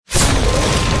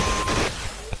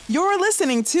You're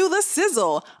listening to The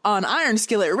Sizzle on Iron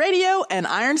Skillet Radio and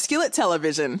Iron Skillet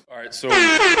Television. All right, so I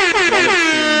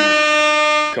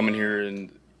wanted to come in here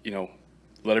and,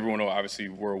 let everyone know, obviously,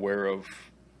 we're aware of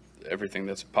everything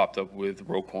that's popped up with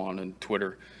Roquan and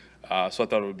Twitter. So I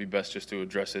thought it would be best just to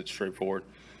address it straightforward.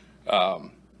 I'll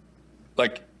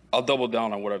double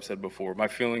down on what I've said before. My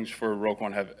feelings for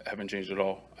Roquan haven't changed at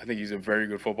all. I think he's a very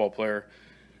good football player.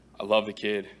 I love the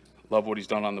kid, love what he's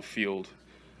done on the field,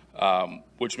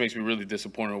 which makes me really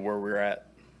disappointed where we're at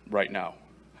right now.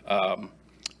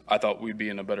 I thought we'd be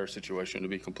in a better situation, to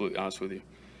be completely honest with you.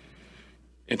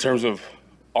 In terms of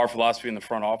our philosophy in the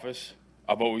front office,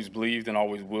 I've always believed and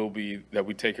always will be that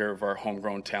we take care of our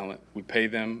homegrown talent. We pay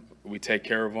them, we take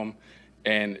care of them,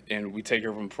 and we take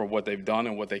care of them for what they've done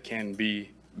and what they can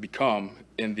become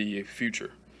in the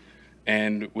future.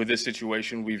 And with this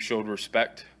situation, we've showed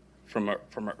respect from a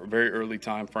very early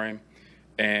time frame.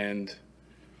 And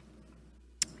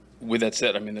with that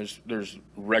said, I mean, there's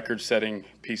record-setting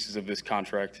pieces of this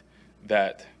contract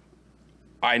that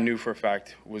I knew for a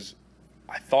fact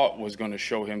I thought was going to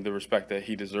show him the respect that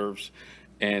he deserves,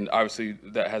 and obviously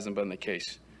that hasn't been the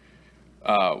case.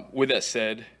 With that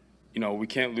said, we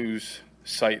can't lose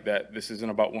sight that this isn't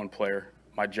about one player.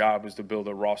 My job is to build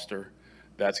a roster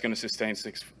that's going to sustain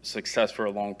success for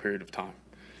a long period of time.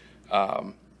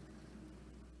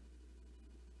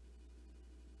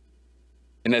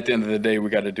 And at the end of the day, we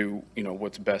got to do,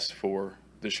 what's best for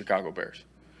the Chicago Bears.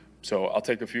 So I'll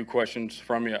take a few questions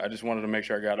from you. I just wanted to make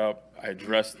sure I got up. I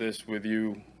addressed this with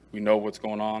you. We know what's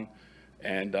going on,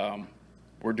 and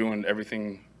we're doing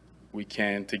everything we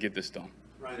can to get this done.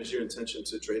 Ryan, is your intention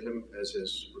to trade him as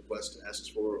his request asks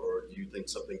for, or do you think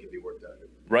something can be worked out here?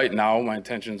 Right now, my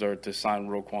intentions are to sign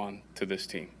Roquan to this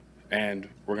team, and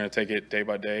we're going to take it day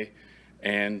by day.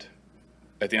 And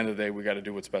at the end of the day, we got to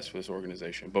do what's best for this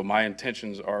organization. But my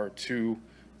intentions are to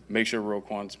make sure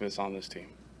Roquan Smith's on this team.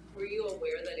 Were you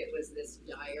aware that it was this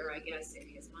dire, I guess, in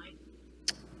his mind?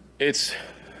 It's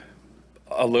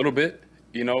a little bit,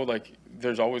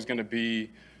 there's always going to be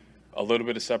a little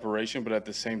bit of separation, but at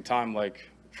the same time,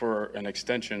 for an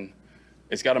extension,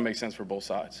 it's got to make sense for both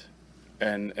sides.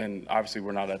 And obviously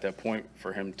we're not at that point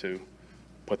for him to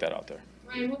put that out there.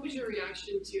 Ryan, what was your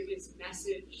reaction to his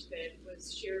message that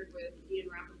was shared with Ian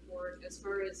Rappaport as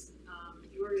far as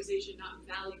the organization not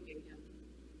valuing him?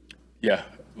 Yeah,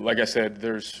 like I said,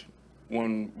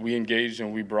 when we engaged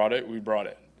and we brought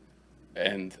it.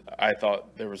 And I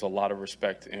thought there was a lot of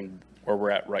respect in where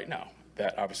we're at right now.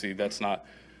 That obviously that's not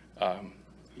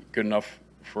good enough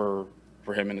for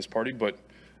him and his party, but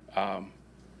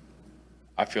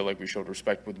I feel like we showed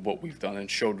respect with what we've done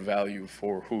and showed value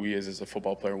for who he is as a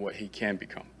football player and what he can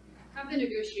become. Have the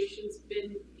negotiations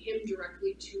been him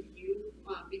directly to you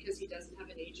because he doesn't have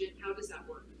an agent? How does that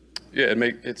work? Yeah,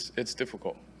 it's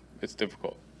difficult. It's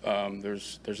difficult.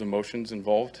 There's emotions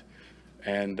involved,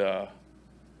 and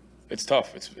it's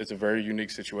tough. It's a very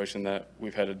unique situation that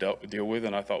we've had to deal with,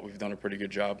 and I thought we've done a pretty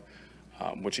good job.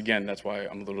 Which again, that's why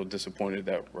I'm a little disappointed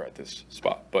that we're at this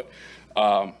spot. But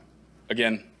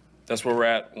again, that's where we're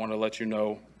at. I want to let you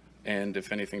know, and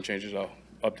if anything changes, I'll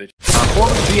update you.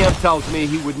 Former GM tells me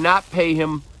he would not pay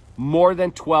him more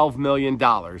than $12 million.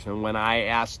 And when I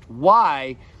asked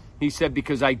why, he said,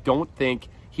 because I don't think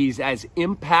he's as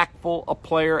impactful a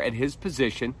player at his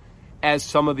position as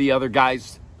some of the other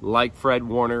guys like Fred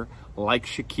Warner, like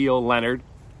Shaquille Leonard.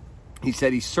 He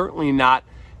said he's certainly not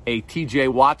a T.J.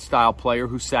 Watt-style player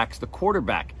who sacks the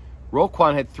quarterback.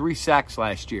 Roquan had 3 sacks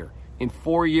last year. In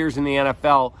 4 years in the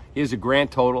NFL, he has a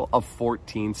grand total of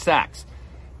 14 sacks.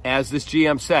 As this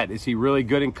GM said, is he really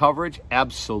good in coverage?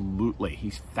 Absolutely.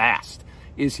 He's fast.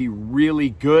 Is he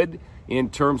really good in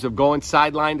terms of going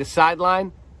sideline to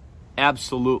sideline?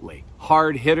 Absolutely.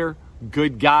 Hard hitter,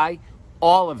 good guy,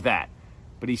 all of that.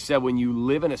 But he said when you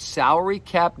live in a salary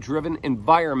cap-driven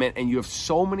environment and you have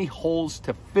so many holes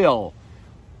to fill,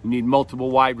 you need multiple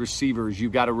wide receivers,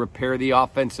 you've got to repair the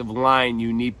offensive line,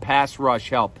 you need pass rush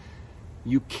help.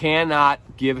 You cannot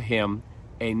give him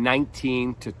a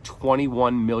 $19 to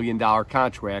 $21 million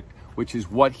contract, which is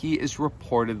what he is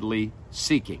reportedly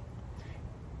seeking.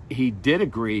 He did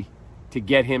agree to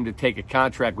get him to take a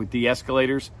contract with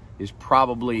de-escalators is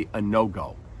probably a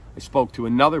no-go. I spoke to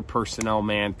another personnel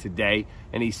man today,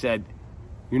 and he said,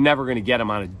 you're never going to get him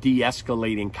on a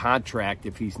de-escalating contract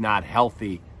if he's not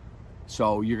healthy.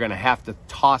 So you're going to have to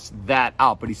toss that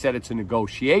out. But he said it's a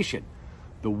negotiation.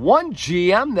 The one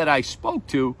GM that I spoke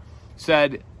to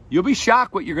said, you'll be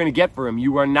shocked what you're going to get for him.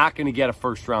 You are not going to get a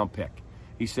first-round pick.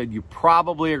 He said you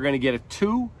probably are going to get a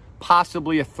 2,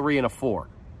 possibly a 3 and a 4.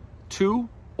 2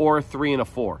 or a 3 and a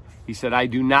 4. He said, I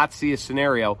do not see a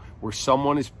scenario where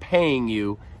someone is paying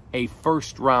you a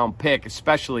first-round pick,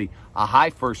 especially a high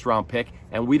first-round pick,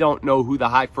 and we don't know who the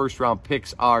high first-round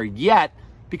picks are yet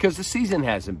because the season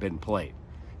hasn't been played.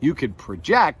 You could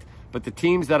project, but the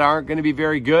teams that aren't going to be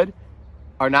very good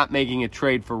are not making a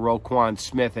trade for Roquan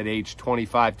Smith at age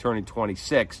 25, turning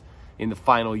 26 in the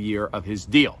final year of his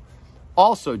deal.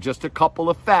 Also, just a couple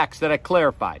of facts that I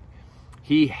clarified.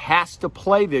 He has to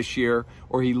play this year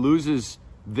or he loses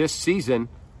this season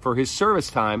for his service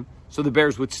time, so the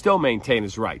Bears would still maintain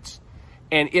his rights.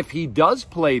 And if he does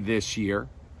play this year,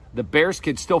 the Bears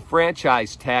could still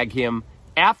franchise tag him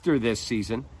after this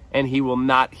season, and he will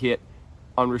not hit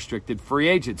unrestricted free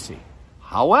agency.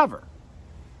 However,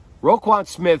 Roquan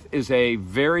Smith is a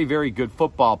very, very good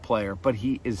football player, but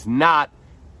he is not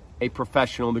a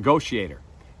professional negotiator.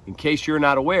 In case you're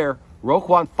not aware,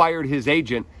 Roquan fired his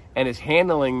agent and is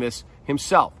handling this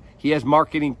himself. He has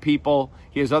marketing people,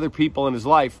 he has other people in his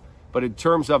life, but in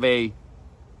terms of a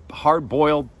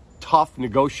hard-boiled, tough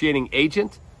negotiating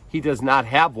agent, he does not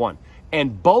have one.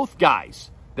 And both guys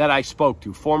that I spoke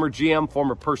to, former GM,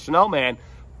 former personnel man,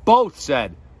 both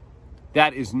said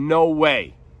that is no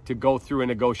way to go through a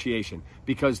negotiation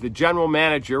because the general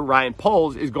manager, Ryan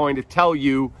Poles, is going to tell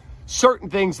you certain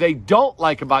things they don't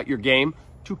like about your game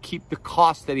to keep the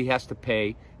cost that he has to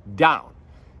pay down.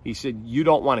 He said, you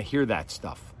don't want to hear that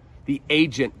stuff. The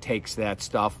agent takes that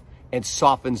stuff and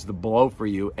softens the blow for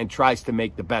you and tries to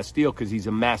make the best deal because he's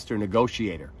a master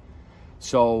negotiator.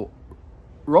 So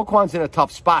Roquan's in a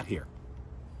tough spot here.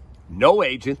 No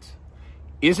agent,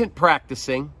 isn't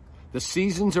practicing. The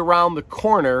season's around the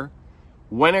corner.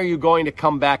 When are you going to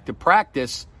come back to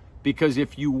practice? Because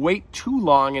if you wait too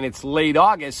long and it's late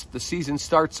August, the season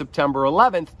starts September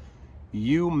 11th,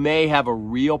 you may have a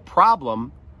real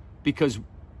problem because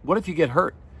what if you get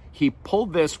hurt? He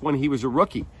pulled this when he was a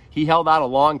rookie. He held out a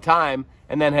long time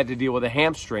and then had to deal with a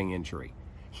hamstring injury.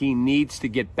 He needs to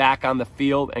get back on the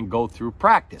field and go through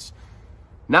practice.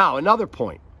 Now, another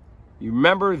point. You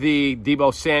remember the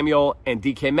Deebo Samuel and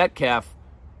DK Metcalf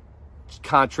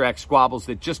contract squabbles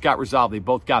that just got resolved. They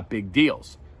both got big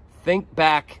deals. Think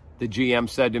back, the GM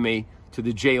said to me, to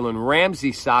the Jalen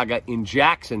Ramsey saga in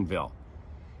Jacksonville.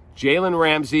 Jalen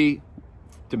Ramsey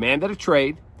demanded a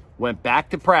trade, went back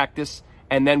to practice,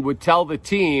 and then would tell the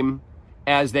team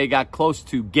as they got close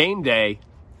to game day,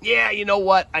 yeah, you know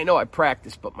what? I know I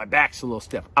practiced, but my back's a little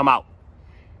stiff. I'm out.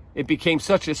 It became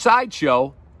such a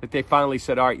sideshow that they finally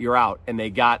said, all right, you're out. And they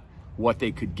got what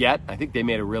they could get. I think they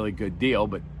made a really good deal,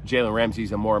 but Jalen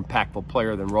Ramsey's a more impactful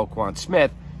player than Roquan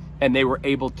Smith, and they were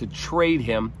able to trade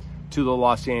him to the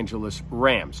Los Angeles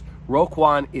Rams.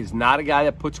 Roquan is not a guy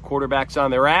that puts quarterbacks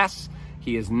on their ass.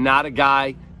 He is not a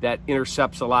guy that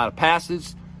intercepts a lot of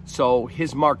passes. So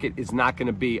his market is not going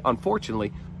to be,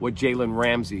 unfortunately, what Jalen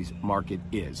Ramsey's market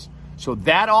is. So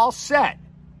that all said,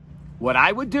 what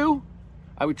I would do,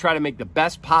 I would try to make the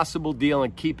best possible deal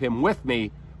and keep him with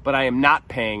me, but I am not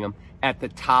paying him at the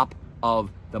top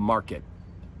of the market.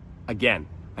 Again,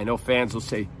 I know fans will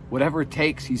say, whatever it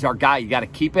takes, he's our guy, you got to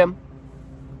keep him.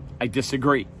 I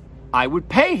disagree. I would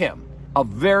pay him a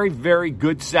very, very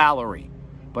good salary.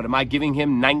 But am I giving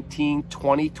him $19,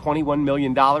 $20, $21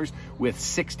 million with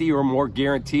 60 or more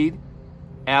guaranteed?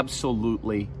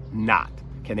 Absolutely not.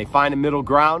 Can they find a middle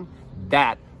ground?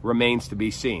 That remains to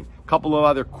be seen. A couple of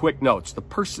other quick notes. The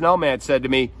personnel man said to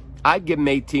me, I'd give him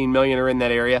 $18 million or in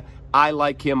that area. I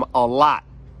like him a lot.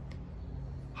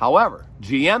 However,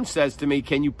 GM says to me,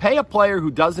 can you pay a player who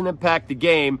doesn't impact the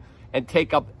game and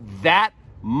take up that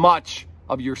much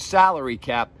of your salary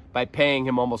cap by paying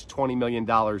him almost $20 million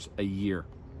a year?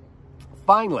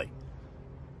 Finally,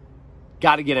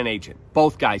 got to get an agent.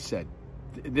 Both guys said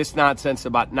this nonsense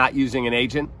about not using an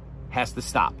agent has to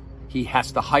stop. He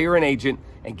has to hire an agent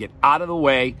and get out of the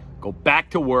way, go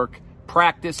back to work,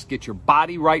 practice, get your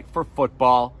body right for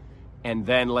football, and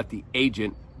then let the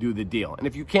agent do the deal. And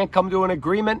if you can't come to an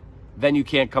agreement, then you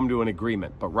can't come to an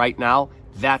agreement. But right now,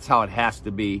 that's how it has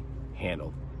to be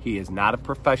handled. He is not a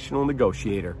professional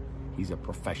negotiator. He's a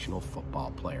professional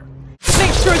football player.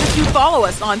 Make sure that you follow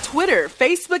us on Twitter,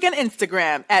 Facebook, and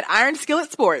Instagram at Iron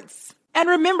Skillet Sports. And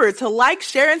remember to like,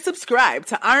 share, and subscribe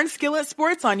to Iron Skillet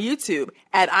Sports on YouTube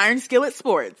at Iron Skillet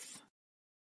Sports.